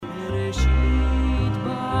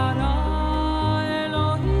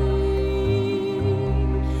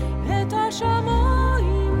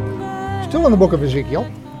still in the book of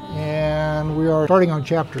Ezekiel, and we are starting on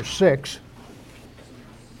chapter 6.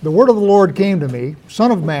 The word of the Lord came to me, Son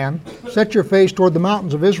of man, set your face toward the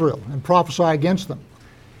mountains of Israel, and prophesy against them,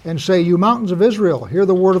 and say, You mountains of Israel, hear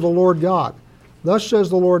the word of the Lord God. Thus says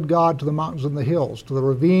the Lord God to the mountains and the hills, to the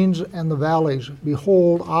ravines and the valleys,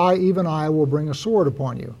 Behold, I, even I, will bring a sword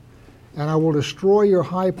upon you, and I will destroy your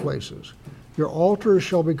high places. Your altars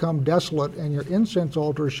shall become desolate, and your incense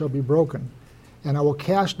altars shall be broken. And I will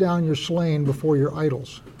cast down your slain before your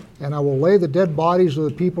idols. And I will lay the dead bodies of the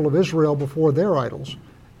people of Israel before their idols.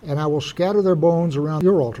 And I will scatter their bones around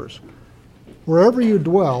your altars. Wherever you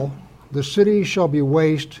dwell, the city shall be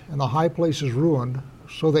waste, and the high places ruined,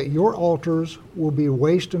 so that your altars will be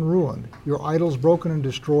waste and ruined, your idols broken and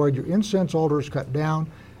destroyed, your incense altars cut down,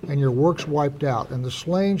 and your works wiped out. And the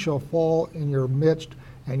slain shall fall in your midst,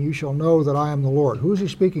 and you shall know that I am the Lord. Who is he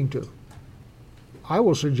speaking to? I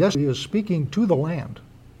will suggest he is speaking to the land.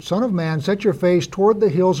 Son of man, set your face toward the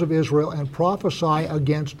hills of Israel and prophesy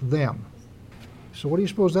against them. So what do you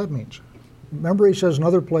suppose that means? Remember, he says in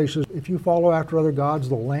other places, if you follow after other gods,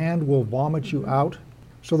 the land will vomit you out.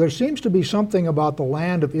 So there seems to be something about the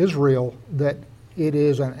land of Israel that it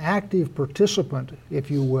is an active participant, if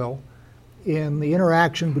you will, in the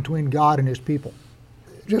interaction between God and his people.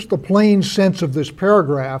 Just the plain sense of this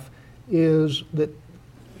paragraph is that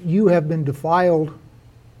you have been defiled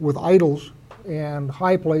with idols and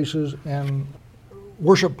high places and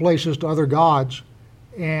worship places to other gods,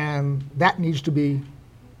 and that needs to be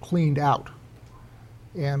cleaned out.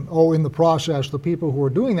 And in the process, the people who are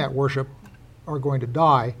doing that worship are going to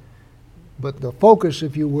die, but the focus,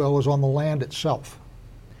 if you will, is on the land itself.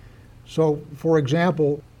 So, for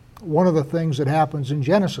example, one of the things that happens in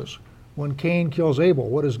Genesis, when Cain kills Abel,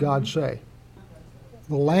 what does God say?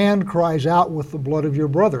 The land cries out with the blood of your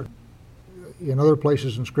brother. In other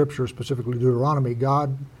places in Scripture, specifically Deuteronomy,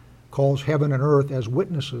 God calls heaven and earth as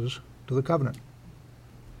witnesses to the covenant.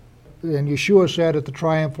 And Yeshua said at the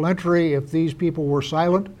triumphal entry, if these people were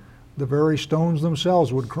silent, the very stones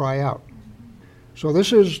themselves would cry out. So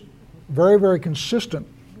this is very, very consistent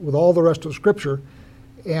with all the rest of Scripture,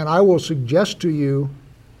 and I will suggest to you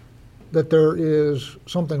that there is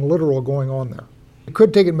something literal going on there. You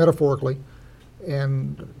could take it metaphorically,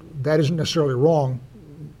 and that isn't necessarily wrong,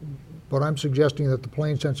 but I'm suggesting that the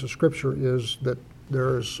plain sense of Scripture is that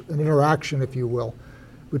there's an interaction, if you will,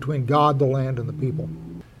 between God, the land, and the people.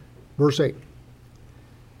 Verse 8,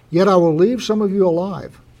 Yet I will leave some of you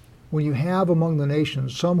alive, when you have among the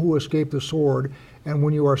nations some who escape the sword, and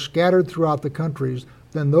when you are scattered throughout the countries,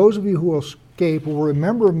 then those of you who escape will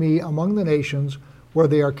remember me among the nations where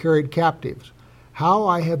they are carried captives, how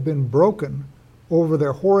I have been broken over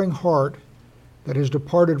their whoring heart that has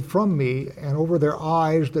departed from me, and over their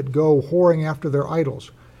eyes that go whoring after their idols.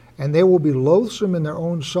 And they will be loathsome in their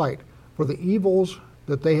own sight for the evils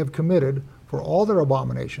that they have committed, for all their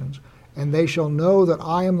abominations, and they shall know that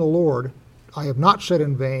I am the Lord. I have not said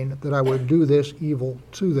in vain that I would do this evil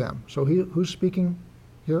to them. So who's speaking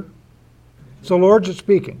here? So the Lord's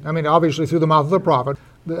speaking. I mean, obviously through the mouth of the prophet.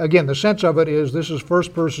 Again, the sense of it is this is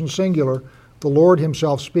first person singular, the Lord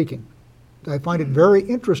himself speaking. I find it very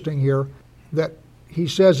interesting here that he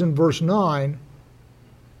says in verse 9,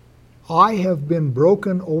 I have been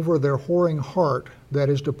broken over their whoring heart that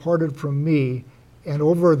is departed from me, and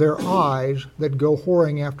over their eyes that go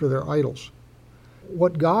whoring after their idols.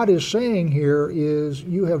 What God is saying here is,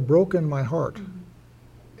 you have broken my heart.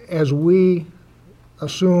 As we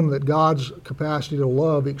assume that God's capacity to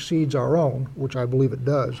love exceeds our own, which I believe it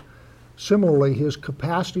does, similarly, his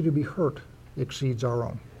capacity to be hurt exceeds our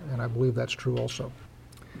own, and I believe that's true also.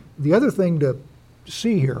 The other thing to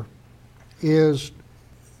see here is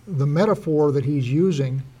the metaphor that he's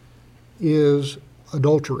using is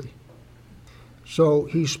adultery. So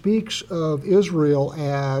he speaks of Israel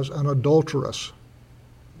as an adulteress.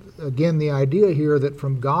 Again, the idea here that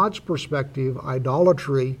from God's perspective,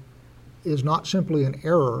 idolatry is not simply an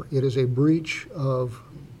error, it is a breach of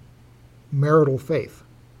marital faith.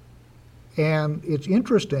 And it's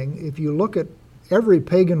interesting, if you look at every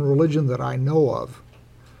pagan religion that I know of,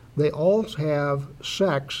 they all have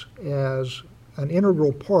sex as an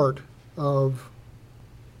integral part of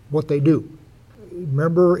what they do.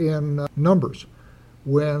 Remember in Numbers,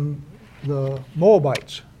 when the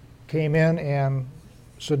Moabites came in and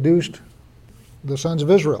seduced the sons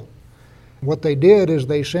of Israel. What they did is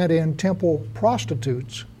they sent in temple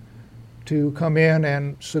prostitutes to come in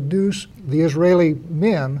and seduce the Israeli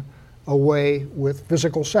men away with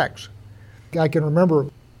physical sex. I can remember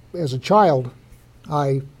as a child,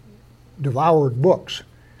 I devoured books,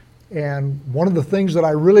 And one of the things that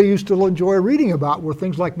I really used to enjoy reading about were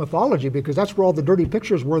things like mythology, because that's where all the dirty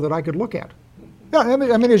pictures were that I could look at. Yeah, I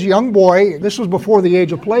mean, as a young boy, this was before the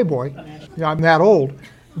age of Playboy. I'm that old.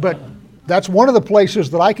 But that's one of the places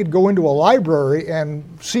that I could go into a library and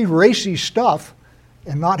see racy stuff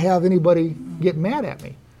and not have anybody get mad at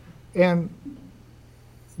me. And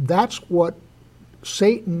that's what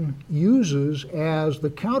Satan uses as the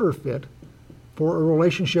counterfeit for a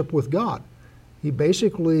relationship with God. He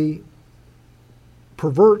basically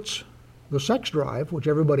perverts the sex drive, which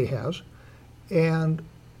everybody has, and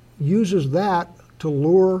uses that to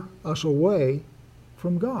lure us away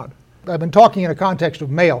from God. I've been talking in a context of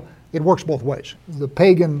male. It works both ways. The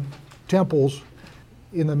pagan temples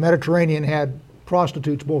in the Mediterranean had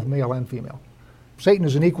prostitutes, both male and female. Satan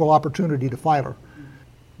is an equal opportunity defiler.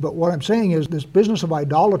 But what I'm saying is this business of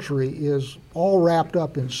idolatry is all wrapped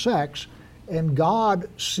up in sex, and God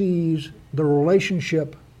sees the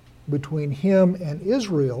relationship between him and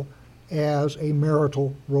Israel as a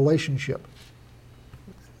marital relationship.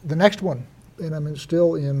 The next one, and I'm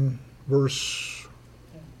still in verse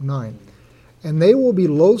 9. And they will be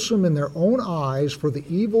loathsome in their own eyes for the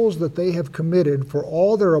evils that they have committed, for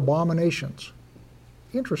all their abominations.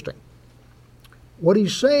 Interesting. What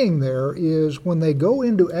he's saying there is when they go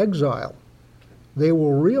into exile, they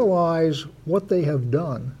will realize what they have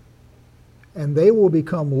done, and they will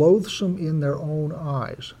become loathsome in their own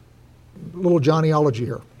eyes. A little Johnnyology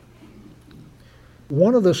here.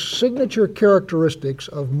 One of the signature characteristics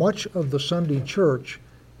of much of the Sunday church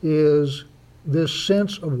is this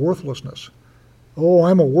sense of worthlessness. Oh,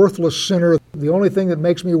 I'm a worthless sinner. The only thing that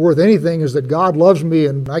makes me worth anything is that God loves me,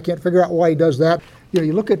 and I can't figure out why he does that.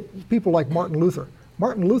 You look at people like Martin Luther.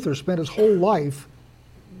 Martin Luther spent his whole life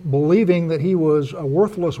believing that he was a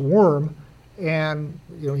worthless worm, and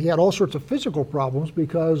he had all sorts of physical problems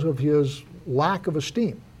because of his lack of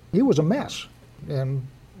esteem. He was a mess in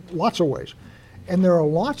lots of ways. And there are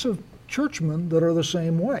lots of churchmen that are the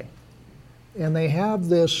same way. And they have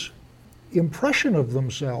this impression of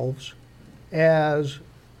themselves as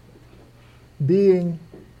being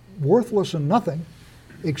worthless and nothing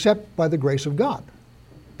except by the grace of God.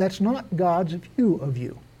 That's not God's view of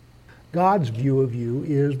you. God's view of you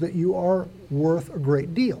is that you are worth a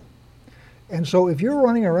great deal. And so if you're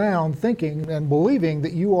running around thinking and believing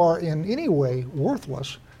that you are in any way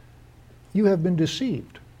worthless, you have been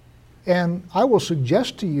deceived. And I will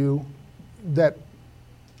suggest to you that,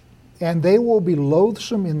 and they will be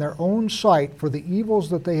loathsome in their own sight for the evils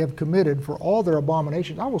that they have committed, for all their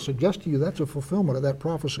abominations. I will suggest to you that's a fulfillment of that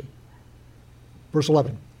prophecy. Verse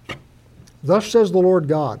 11. Thus says the Lord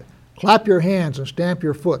God, clap your hands and stamp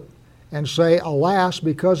your foot, and say, Alas,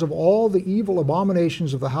 because of all the evil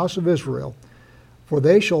abominations of the house of Israel, for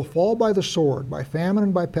they shall fall by the sword, by famine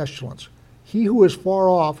and by pestilence. He who is far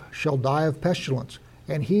off shall die of pestilence,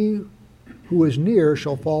 and he who is near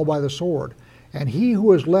shall fall by the sword, and he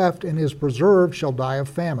who is left and is preserved shall die of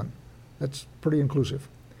famine. That's pretty inclusive.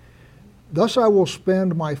 Thus I will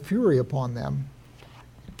spend my fury upon them,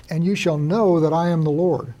 and you shall know that I am the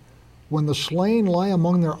Lord. When the slain lie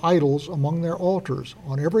among their idols, among their altars,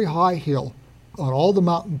 on every high hill, on all the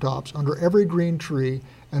mountaintops, under every green tree,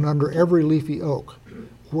 and under every leafy oak,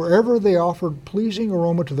 wherever they offered pleasing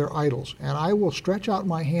aroma to their idols, and I will stretch out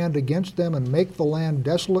my hand against them and make the land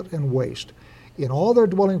desolate and waste, in all their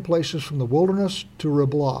dwelling places from the wilderness to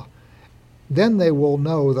Riblah. Then they will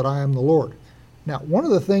know that I am the Lord. Now, one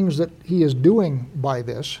of the things that he is doing by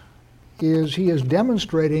this is he is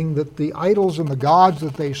demonstrating that the idols and the gods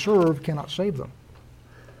that they serve cannot save them.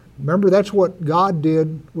 Remember, that's what God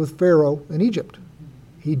did with Pharaoh in Egypt.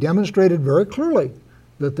 He demonstrated very clearly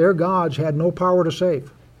that their gods had no power to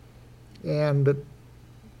save, and that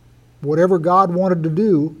whatever God wanted to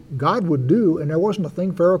do, God would do, and there wasn't a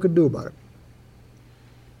thing Pharaoh could do about it.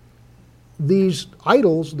 These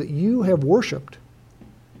idols that you have worshipped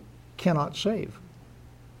cannot save.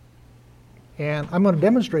 And I'm going to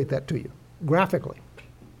demonstrate that to you graphically.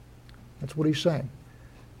 That's what he's saying.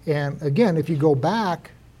 And again, if you go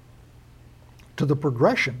back to the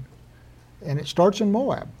progression, and it starts in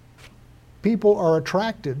Moab, people are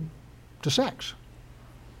attracted to sex.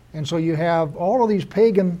 And so you have all of these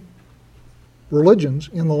pagan religions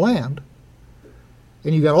in the land,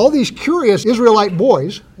 and you got all these curious Israelite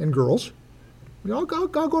boys and girls. I'll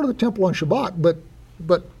go to the temple on Shabbat,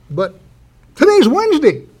 but today's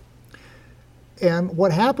Wednesday. And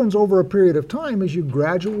what happens over a period of time is you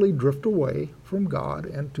gradually drift away from God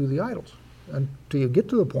and to the idols until you get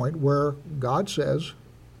to the point where God says,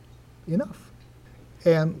 enough.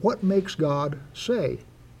 And what makes God say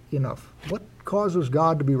enough? What causes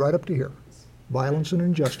God to be right up to here? Violence and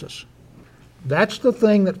injustice. That's the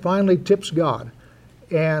thing that finally tips God.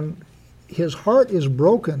 And his heart is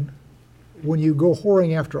broken when you go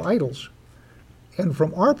whoring after idols. And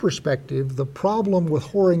from our perspective, the problem with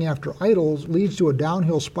whoring after idols leads to a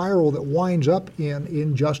downhill spiral that winds up in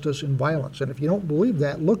injustice and violence. And if you don't believe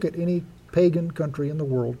that, look at any pagan country in the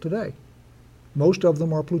world today. Most of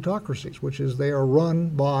them are plutocracies, which is they are run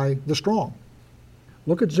by the strong.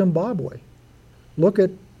 Look at Zimbabwe. Look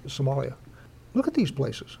at Somalia. Look at these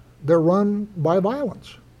places. They're run by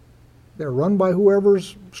violence. They're run by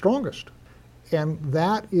whoever's strongest. And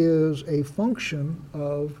that is a function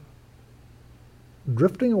of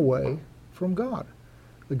drifting away from God.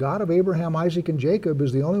 The God of Abraham, Isaac, and Jacob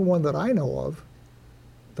is the only one that I know of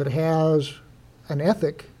that has an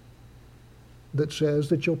ethic that says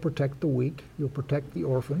that you'll protect the weak, you'll protect the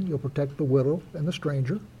orphan, you'll protect the widow and the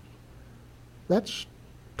stranger. That's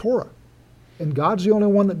Torah. And God's the only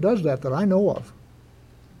one that does that I know of.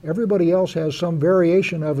 Everybody else has some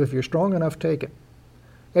variation of, if you're strong enough, take it.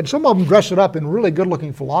 And some of them dress it up in really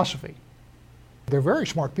good-looking philosophy. They're very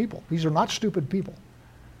smart people. These are not stupid people.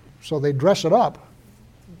 So they dress it up,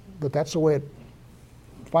 but that's the way it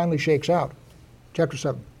finally shakes out. Chapter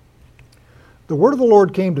 7. The word of the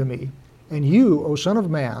Lord came to me, and you, O son of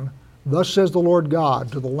man, thus says the Lord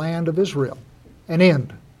God to the land of Israel, an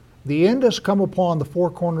end. The end has come upon the four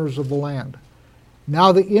corners of the land.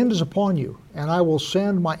 Now the end is upon you, and I will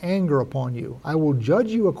send my anger upon you. I will judge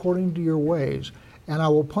you according to your ways, and I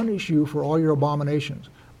will punish you for all your abominations.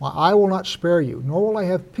 My eye will not spare you, nor will I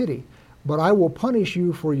have pity, but I will punish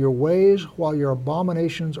you for your ways while your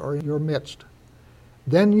abominations are in your midst.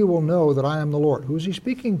 Then you will know that I am the Lord. Who is he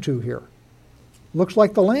speaking to here? Looks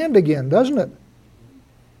like the land again, doesn't it?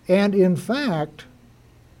 And in fact,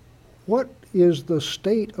 what is the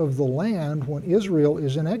state of the land when Israel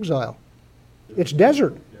is in exile? It's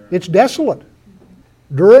desert. It's desolate.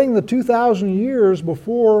 During the 2,000 years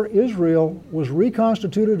before Israel was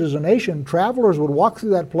reconstituted as a nation, travelers would walk through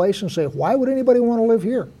that place and say, why would anybody want to live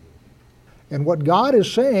here? And what God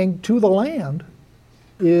is saying to the land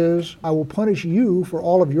is, I will punish you for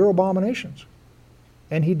all of your abominations.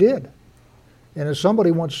 And he did. And as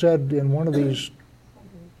somebody once said in one of these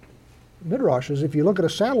midrashes, if you look at a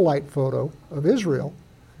satellite photo of Israel,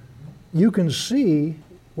 you can see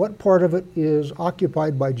what part of it is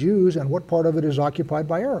occupied by Jews and what part of it is occupied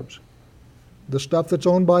by Arabs. The stuff that's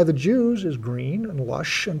owned by the Jews is green and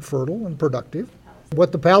lush and fertile and productive.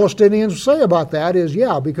 What the Palestinians say about that is,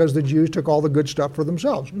 yeah, because the Jews took all the good stuff for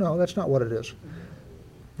themselves. No, that's not what it is.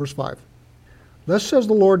 Verse 5. Thus says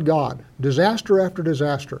the Lord God, disaster after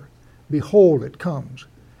disaster. Behold, it comes.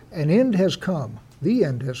 An end has come. The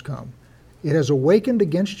end has come. It has awakened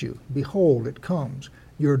against you. Behold, it comes.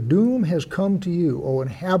 Your doom has come to you, O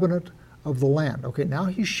inhabitant of the land. Okay, now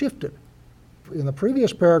he's shifted. In the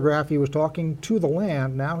previous paragraph, he was talking to the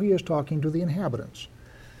land. Now he is talking to the inhabitants.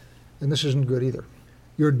 And this isn't good either.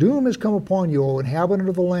 Your doom has come upon you, O inhabitant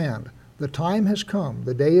of the land. The time has come.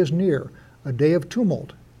 The day is near, a day of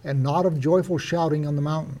tumult, and not of joyful shouting on the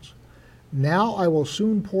mountains. Now I will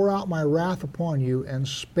soon pour out my wrath upon you and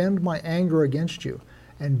spend my anger against you,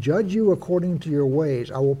 and judge you according to your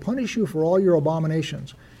ways. I will punish you for all your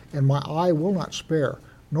abominations, and my eye will not spare,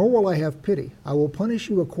 nor will I have pity. I will punish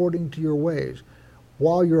you according to your ways,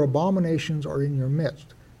 while your abominations are in your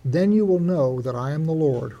midst. Then you will know that I am the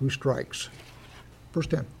Lord who strikes. Verse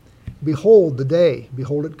 10. Behold the day,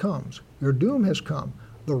 behold it comes. Your doom has come.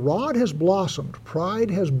 The rod has blossomed,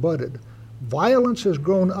 pride has budded, violence has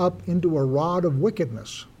grown up into a rod of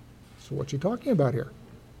wickedness. So what's he talking about here?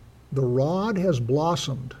 The rod has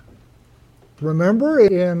blossomed. Remember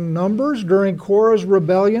in Numbers during Korah's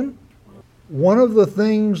rebellion, one of the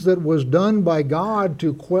things that was done by God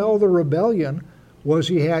to quell the rebellion was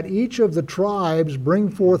he had each of the tribes bring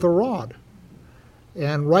forth a rod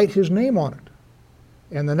and write his name on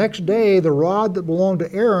it. And the next day, the rod that belonged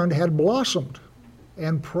to Aaron had blossomed,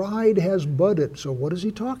 and pride has budded. So what is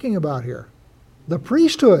he talking about here? The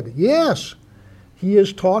priesthood, yes. He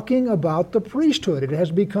is talking about the priesthood. It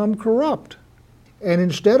has become corrupt. And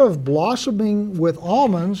instead of blossoming with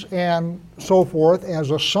almonds and so forth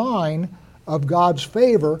as a sign of God's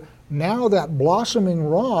favor, now that blossoming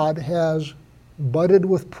rod has budded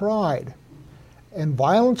with pride. And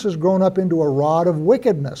violence has grown up into a rod of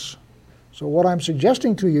wickedness. So what I'm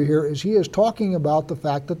suggesting to you here is he is talking about the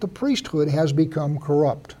fact that the priesthood has become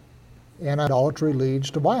corrupt. And idolatry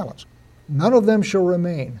leads to violence. None of them shall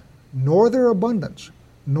remain, nor their abundance,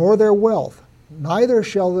 nor their wealth, neither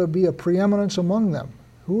shall there be a preeminence among them.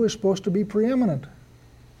 Who is supposed to be preeminent?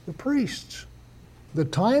 The priests. The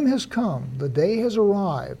time has come, the day has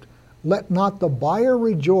arrived. Let not the buyer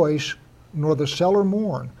rejoice, nor the seller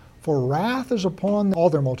mourn, For wrath is upon all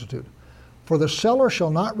their multitude. For the seller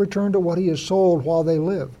shall not return to what he has sold while they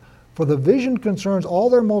live. For the vision concerns all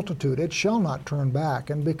their multitude, it shall not turn back.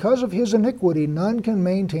 And because of his iniquity, none can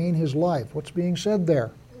maintain his life. What's being said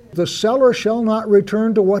there? The seller shall not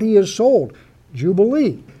return to what he has sold.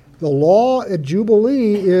 Jubilee. The law at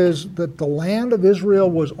Jubilee is that the land of Israel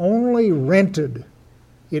was only rented.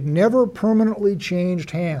 It never permanently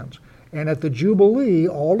changed hands. And at the Jubilee,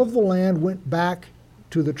 all of the land went back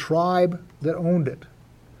to the tribe that owned it.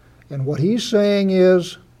 And what he's saying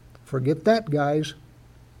is, forget that, guys.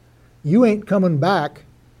 You ain't coming back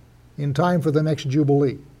in time for the next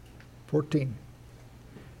Jubilee. 14.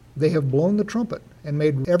 They have blown the trumpet and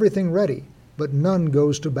made everything ready, but none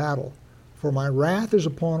goes to battle. For my wrath is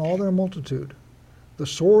upon all their multitude. The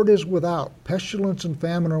sword is without, pestilence and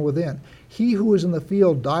famine are within. He who is in the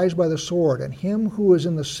field dies by the sword, and him who is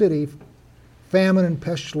in the city famine and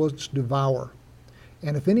pestilence devour.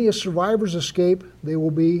 And if any survivors escape, they will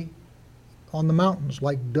be on the mountains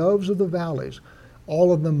like doves of the valleys,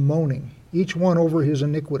 all of them moaning, each one over his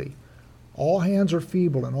iniquity. All hands are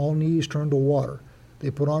feeble, and all knees turn to water. They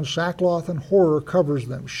put on sackcloth, and horror covers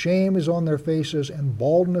them. Shame is on their faces, and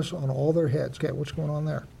baldness on all their heads. Okay, what's going on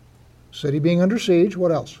there? City being under siege,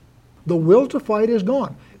 what else? The will to fight is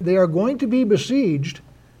gone. They are going to be besieged,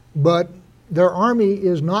 but their army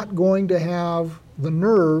is not going to have the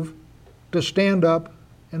nerve to stand up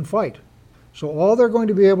and fight. So all they're going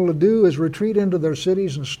to be able to do is retreat into their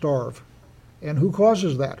cities and starve. And who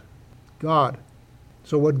causes that? God.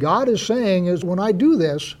 So what God is saying is, when I do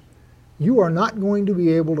this, you are not going to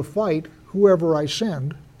be able to fight whoever I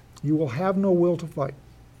send. You will have no will to fight.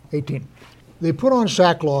 18. They put on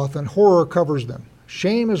sackcloth, and horror covers them.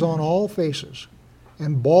 Shame is on all faces,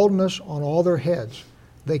 and baldness on all their heads.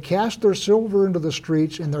 They cast their silver into the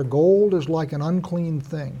streets, and their gold is like an unclean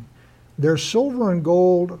thing. Their silver and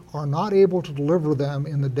gold are not able to deliver them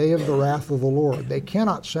in the day of the wrath of the Lord. They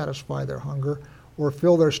cannot satisfy their hunger or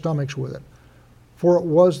fill their stomachs with it. For it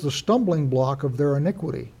was the stumbling block of their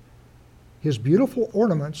iniquity. His beautiful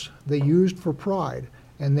ornaments they used for pride,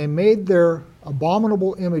 and they made their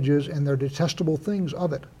abominable images and their detestable things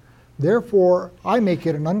of it. Therefore I make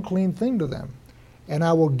it an unclean thing to them, and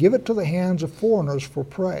I will give it to the hands of foreigners for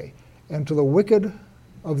prey, and to the wicked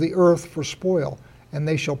of the earth for spoil, and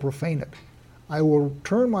they shall profane it. I will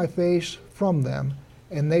turn my face from them,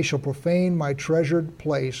 and they shall profane my treasured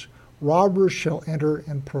place. Robbers shall enter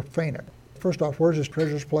and profane it. First off, where's his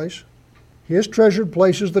treasured place? His treasured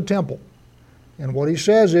place is the temple. And what he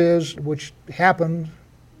says is, which happened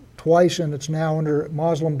twice and it's now under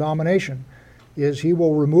Muslim domination, is he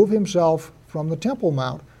will remove himself from the Temple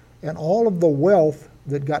Mount, and all of the wealth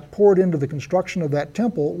that got poured into the construction of that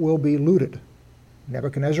temple will be looted.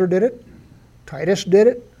 Nebuchadnezzar did it, Titus did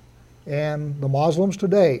it, and the Muslims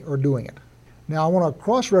today are doing it. Now I want to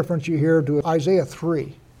cross-reference you here to Isaiah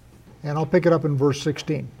 3, and I'll pick it up in verse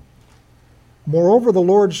 16. Moreover, the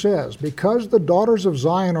Lord says, because the daughters of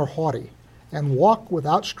Zion are haughty, and walk with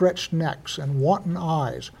outstretched necks and wanton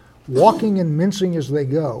eyes, walking and mincing as they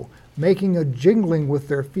go, making a jingling with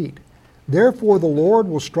their feet. Therefore the Lord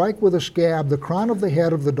will strike with a scab the crown of the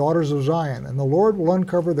head of the daughters of Zion, and the Lord will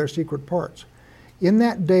uncover their secret parts. In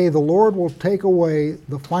that day the Lord will take away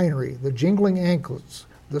the finery, the jingling anklets,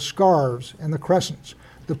 the scarves and the crescents,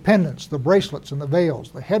 the pendants, the bracelets and the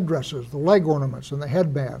veils, the headdresses, the leg ornaments and the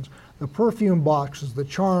headbands, the perfume boxes, the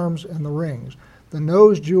charms and the rings, the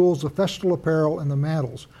nose jewels, the festal apparel, and the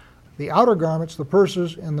mantles, the outer garments, the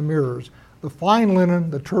purses, and the mirrors, the fine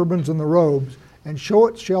linen, the turbans, and the robes, and so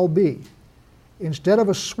it shall be. Instead of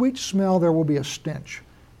a sweet smell, there will be a stench.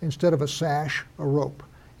 Instead of a sash, a rope.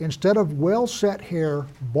 Instead of well-set hair,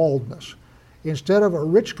 baldness. Instead of a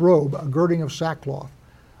rich robe, a girding of sackcloth,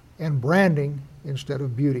 and branding instead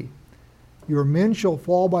of beauty. Your men shall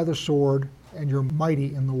fall by the sword, and your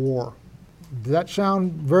mighty in the war. Does that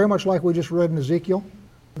sound very much like we just read in Ezekiel?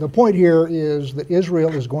 The point here is that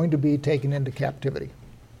Israel is going to be taken into captivity.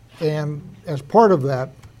 And as part of that,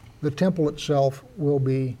 the temple itself will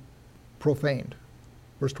be profaned.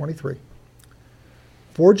 Verse 23.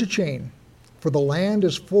 Forge a chain, for the land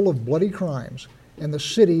is full of bloody crimes, and the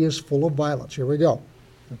city is full of violence. Here we go.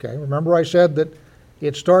 Okay, remember I said that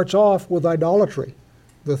it starts off with idolatry.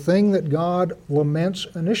 The thing that God laments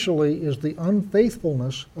initially is the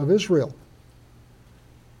unfaithfulness of Israel.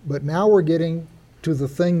 But now we're getting to the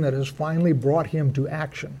thing that has finally brought him to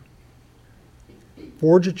action.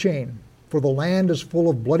 Forge a chain, for the land is full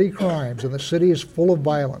of bloody crimes, and the city is full of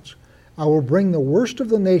violence. I will bring the worst of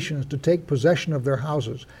the nations to take possession of their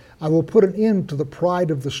houses. I will put an end to the pride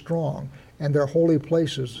of the strong, and their holy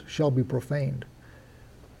places shall be profaned.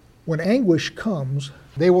 When anguish comes,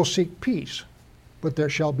 they will seek peace, but there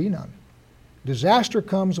shall be none. Disaster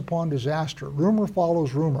comes upon disaster. Rumor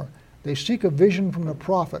follows rumor. They seek a vision from the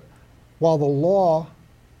prophet, while the law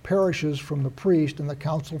perishes from the priest and the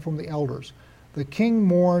counsel from the elders. The king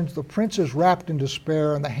mourns, the prince is wrapped in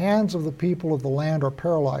despair, and the hands of the people of the land are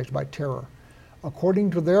paralyzed by terror.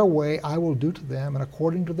 According to their way I will do to them, and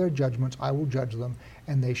according to their judgments I will judge them,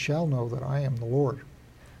 and they shall know that I am the Lord.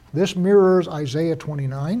 This mirrors Isaiah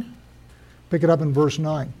 29. Pick it up in verse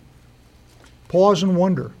 9. Pause and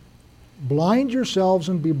wonder. Blind yourselves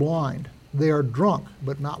and be blind. They are drunk,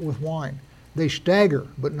 but not with wine. They stagger,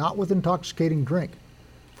 but not with intoxicating drink.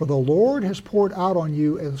 For the Lord has poured out on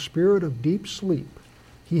you a spirit of deep sleep.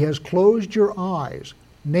 He has closed your eyes,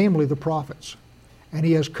 namely the prophets, and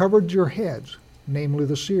he has covered your heads, namely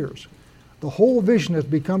the seers. The whole vision has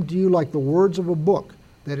become to you like the words of a book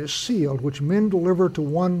that is sealed, which men deliver to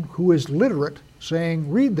one who is literate,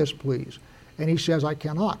 saying, read this, please. And he says, I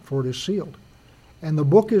cannot, for it is sealed. And the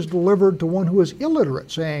book is delivered to one who is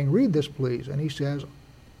illiterate, saying, read this, please. And he says,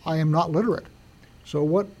 I am not literate. So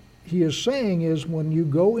what he is saying is, when you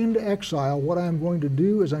go into exile, what I'm going to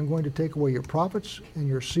do is I'm going to take away your prophets and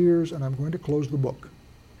your seers, and I'm going to close the book.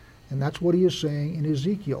 And that's what he is saying in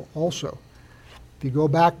Ezekiel also. If you go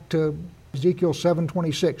back to Ezekiel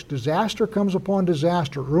 7:26, disaster comes upon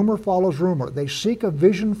disaster, rumor follows rumor. They seek a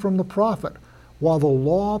vision from the prophet, while the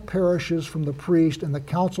law perishes from the priest and the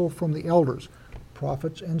counsel from the elders.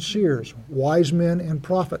 Prophets and seers, wise men and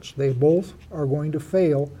prophets, they both are going to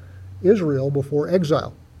fail Israel before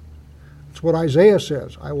exile. It's what Isaiah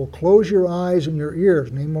says, I will close your eyes and your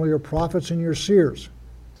ears, namely your prophets and your seers.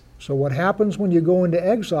 So what happens when you go into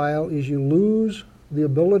exile is you lose the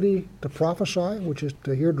ability to prophesy, which is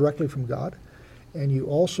to hear directly from God, and you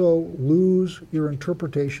also lose your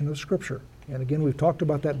interpretation of Scripture. And again, we've talked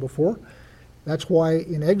about that before. That's why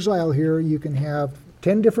in exile here you can have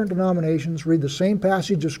 10 different denominations read the same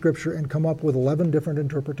passage of Scripture and come up with 11 different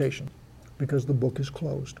interpretations, because the book is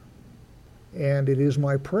closed. And it is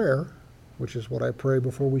my prayer, which is what I pray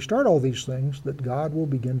before we start all these things, that God will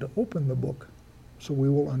begin to open the book so we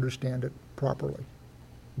will understand it properly.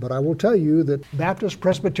 But I will tell you that Baptists,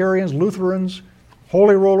 Presbyterians, Lutherans,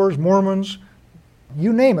 Holy Rollers, Mormons,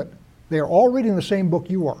 you name it, they are all reading the same book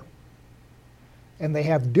you are. And they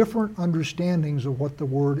have different understandings of what the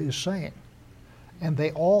Word is saying. And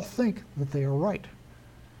they all think that they are right,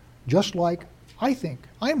 just like I think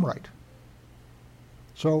I'm right.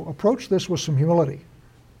 So approach this with some humility.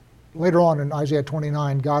 Later on in Isaiah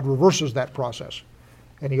 29, God reverses that process,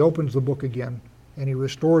 and he opens the book again, and he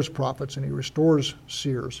restores prophets, and he restores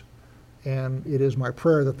seers. And it is my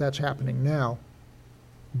prayer that that's happening now,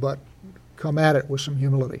 but come at it with some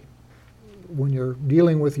humility. When you're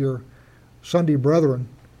dealing with your Sunday brethren,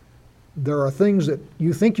 there are things that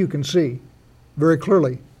you think you can see very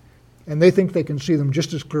clearly, and they think they can see them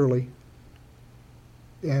just as clearly,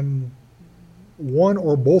 and one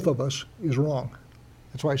or both of us is wrong.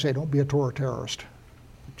 That's why I say don't be a Torah terrorist.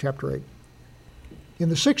 Chapter 8. In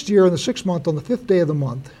the 6th year, in the 6th month, on the 5th day of the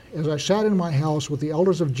month, as I sat in my house with the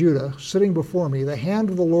elders of Judah sitting before me, the hand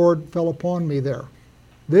of the Lord fell upon me there.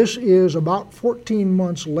 This is about 14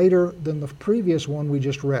 months later than the previous one we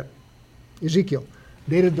just read. Ezekiel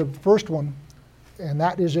dated the first one, and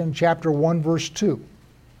that is in chapter 1, verse 2.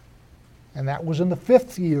 And that was in the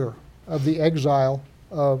 5th year of the exile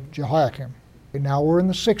of Jehoiakim. And now we're in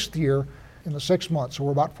the 6th year, in the 6th month, so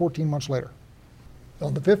we're about 14 months later.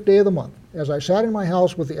 On the 5th day of the month, as I sat in my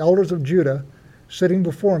house with the elders of Judah sitting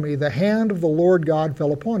before me, the hand of the Lord God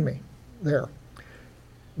fell upon me there.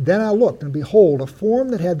 Then I looked, and behold, a form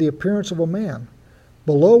that had the appearance of a man.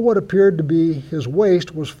 Below what appeared to be his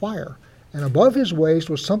waist was fire, and above his waist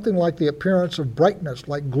was something like the appearance of brightness,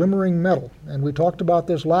 like glimmering metal. And we talked about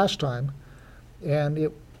this last time, and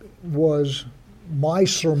it was my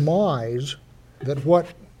surmise that what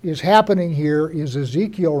is happening here is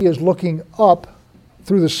Ezekiel is looking up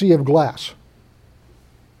through the sea of glass.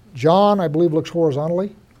 John, I believe, looks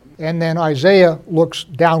horizontally, and then Isaiah looks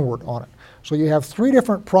downward on it. So you have 3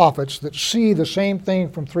 different prophets that see the same thing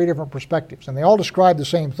from 3 different perspectives, and they all describe the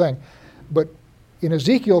same thing. But in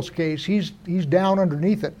Ezekiel's case, he's down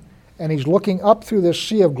underneath it, and he's looking up through this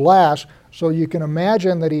sea of glass, so you can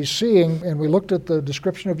imagine that he's seeing, and we looked at the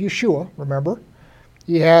description of Yeshua, remember?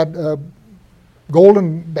 He had a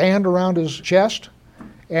golden band around his chest,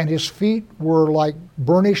 and his feet were like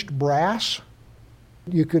burnished brass.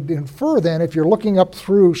 You could infer then, if you're looking up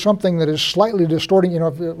through something that is slightly distorting,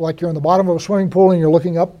 like you're in the bottom of a swimming pool and you're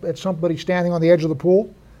looking up at somebody standing on the edge of the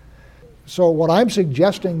pool. So what I'm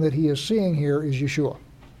suggesting that he is seeing here is Yeshua.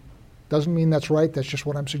 Doesn't mean that's right, that's just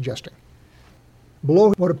what I'm suggesting.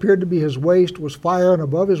 Below what appeared to be his waist was fire, and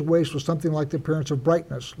above his waist was something like the appearance of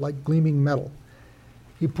brightness, like gleaming metal.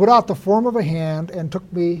 He put out the form of a hand and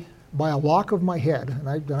took me by a lock of my head. And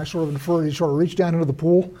I sort of inferred he sort of reached down into the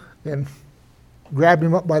pool and grabbed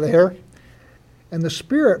him up by the hair. And the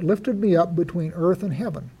Spirit lifted me up between earth and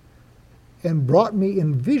heaven and brought me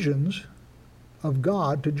in visions of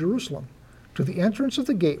God to Jerusalem, to the entrance of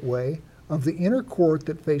the gateway of the inner court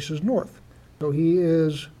that faces north. So he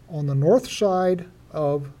is on the north side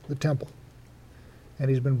of the temple, and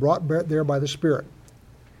he's been brought there by the Spirit.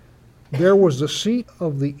 There was the seat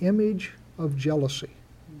of the image of jealousy,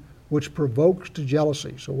 which provokes to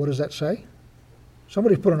jealousy. So what does that say?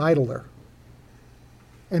 Somebody put an idol there.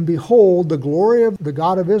 And behold, the glory of the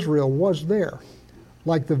God of Israel was there,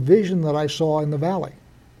 like the vision that I saw in the valley.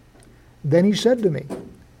 Then he said to me,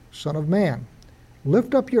 Son of man,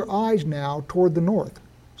 lift up your eyes now toward the north.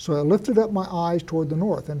 So I lifted up my eyes toward the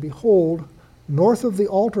north, and behold, north of the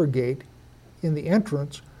altar gate in the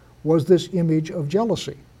entrance was this image of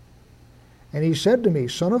jealousy. And he said to me,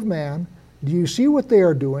 Son of man, do you see what they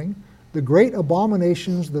are doing, the great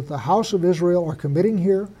abominations that the house of Israel are committing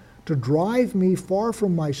here, to drive me far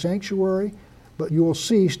from my sanctuary? But you will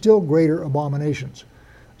see still greater abominations.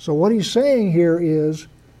 So what he's saying here is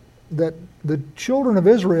that the children of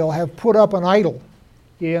Israel have put up an idol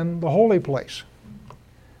in the holy place,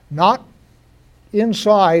 not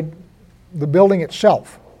inside the building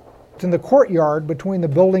itself. It's in the courtyard between the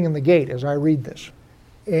building and the gate as I read this.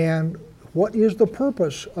 And what is the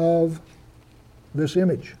purpose of this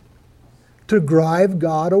image? To drive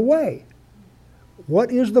God away.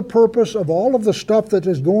 What is the purpose of all of the stuff that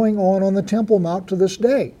is going on the Temple Mount to this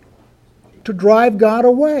day? To drive God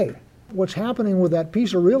away. What's happening with that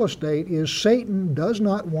piece of real estate is Satan does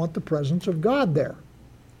not want the presence of God there.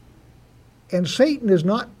 And Satan is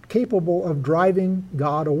not capable of driving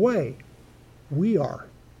God away. We are.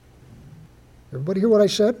 Everybody hear what I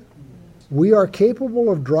said? We are capable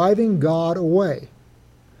of driving God away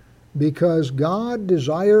because God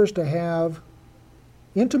desires to have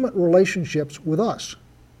intimate relationships with us.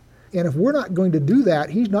 And if we're not going to do that,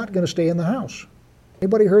 he's not going to stay in the house.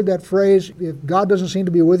 Anybody heard that phrase, if God doesn't seem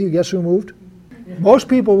to be with you, guess who moved? Most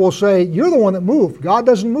people will say, you're the one that moved. God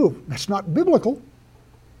doesn't move. That's not biblical.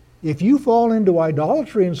 If you fall into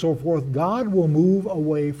idolatry and so forth, God will move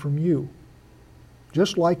away from you.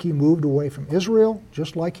 Just like he moved away from Israel,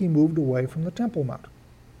 just like he moved away from the Temple Mount.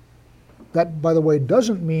 That, by the way,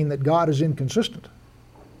 doesn't mean that God is inconsistent.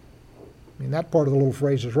 I mean, that part of the little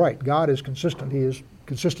phrase is right. God is consistent. He is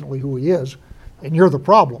consistently who he is, and you're the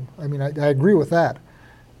problem. I mean, I agree with that.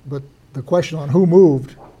 But the question on who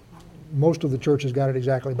moved, most of the church has got it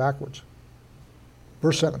exactly backwards.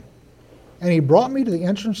 Verse 7. And he brought me to the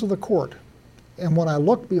entrance of the court, and when I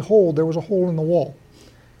looked, behold, there was a hole in the wall.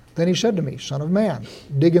 Then he said to me, Son of man,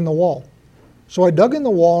 dig in the wall. So I dug in the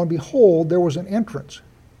wall, and behold, there was an entrance.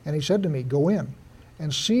 And he said to me, Go in,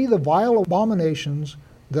 and see the vile abominations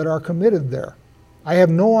that are committed there. I have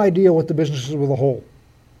no idea what the business is with the hole.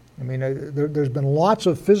 I mean, there's been lots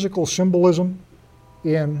of physical symbolism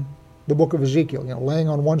in the book of Ezekiel, laying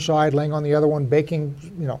on one side, laying on the other one, baking,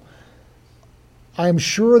 I am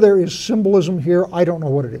sure there is symbolism here. I don't know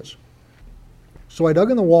what it is. So I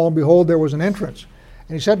dug in the wall, and behold, there was an entrance.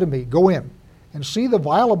 And he said to me, Go in, and see the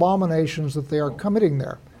vile abominations that they are committing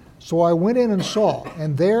there. So I went in and saw,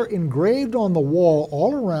 and there engraved on the wall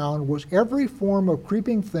all around was every form of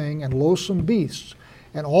creeping thing and loathsome beasts,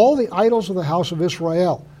 and all the idols of the house of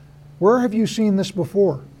Israel. Where have you seen this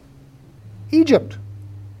before? Egypt.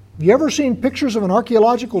 Have you ever seen pictures of an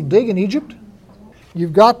archaeological dig in Egypt?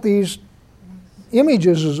 You've got these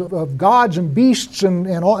images of gods and beasts and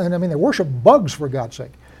I mean, they worship bugs, for God's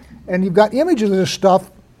sake. And you've got images of this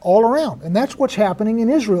stuff all around. And that's what's happening in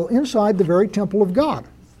Israel, inside the very temple of God.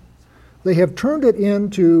 They have turned it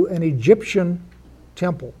into an Egyptian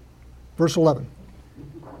temple. Verse 11.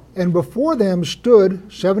 And before them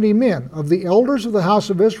stood 70 men of the elders of the house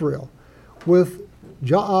of Israel, with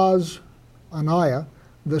Jaazaniah,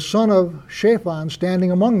 the son of Shaphan,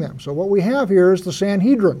 standing among them. So what we have here is the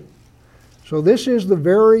Sanhedrin. So this is the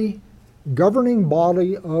very governing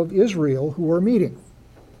body of Israel who are meeting.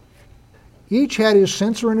 Each had his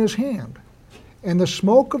censer in his hand, and the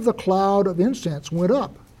smoke of the cloud of incense went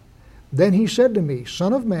up. Then he said to me,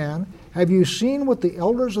 Son of man, have you seen what the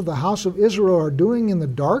elders of the house of Israel are doing in the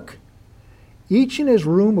dark? Each in his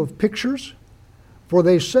room of pictures? For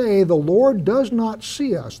they say, the Lord does not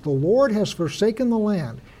see us. The Lord has forsaken the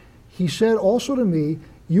land. He said also to me,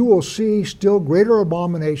 you will see still greater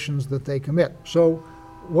abominations that they commit. So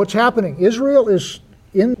what's happening? Israel is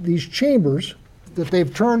in these chambers that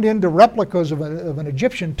they've turned into replicas of an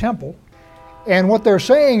Egyptian temple, And what they're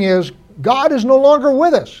saying is, God is no longer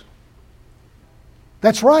with us.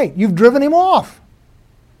 That's right, you've driven him off.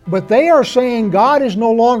 But they are saying God is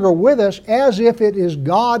no longer with us as if it is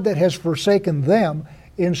God that has forsaken them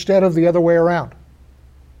instead of the other way around.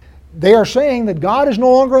 They are saying that God is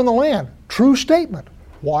no longer in the land. True statement.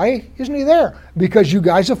 Why isn't he there? Because you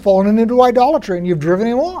guys have fallen into idolatry and you've driven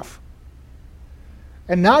him off.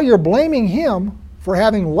 And now you're blaming him for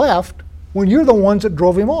having left when you're the ones that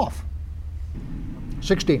drove him off.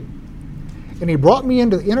 16. And he brought me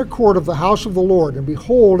into the inner court of the house of the Lord, and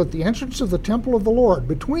behold, at the entrance of the temple of the Lord,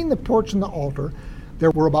 between the porch and the altar,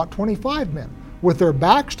 there were about 25 men, with their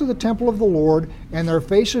backs to the temple of the Lord, and their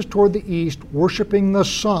faces toward the east, worshiping the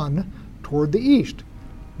sun toward the east.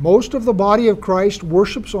 Most of the body of Christ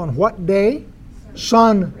worships on what day?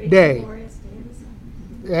 Sunday.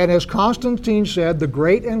 And as Constantine said, the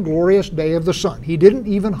great and glorious day of the sun. He didn't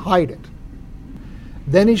even hide it.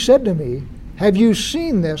 Then he said to me, have you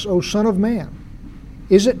seen this, O Son of Man?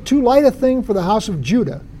 Is it too light a thing for the house of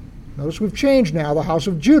Judah? Notice we've changed now, the house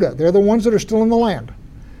of Judah. They're the ones that are still in the land.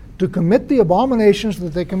 To commit the abominations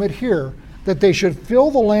that they commit here, that they should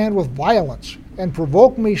fill the land with violence and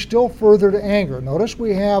provoke me still further to anger. Notice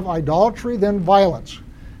we have idolatry, then violence.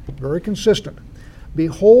 Very consistent.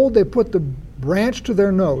 Behold, they put the branch to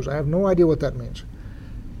their nose. I have no idea what that means.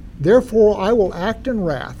 Therefore I will act in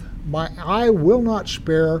wrath. My eye will not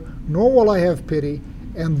spare, nor will I have pity,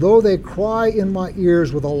 and though they cry in my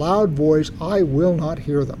ears with a loud voice, I will not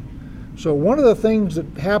hear them. So one of the things that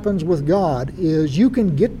happens with God is you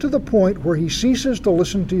can get to the point where he ceases to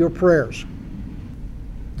listen to your prayers.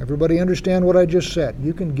 Everybody understand what I just said?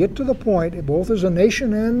 You can get to the point, both as a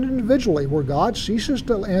nation and individually, where God ceases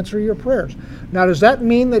to answer your prayers. Now, does that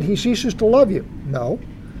mean that he ceases to love you? No.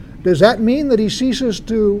 Does that mean that he ceases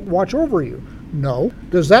to watch over you? No.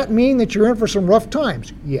 Does that mean that you're in for some rough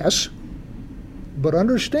times? Yes. But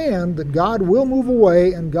understand that God will move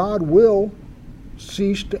away and God will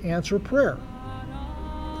cease to answer prayer.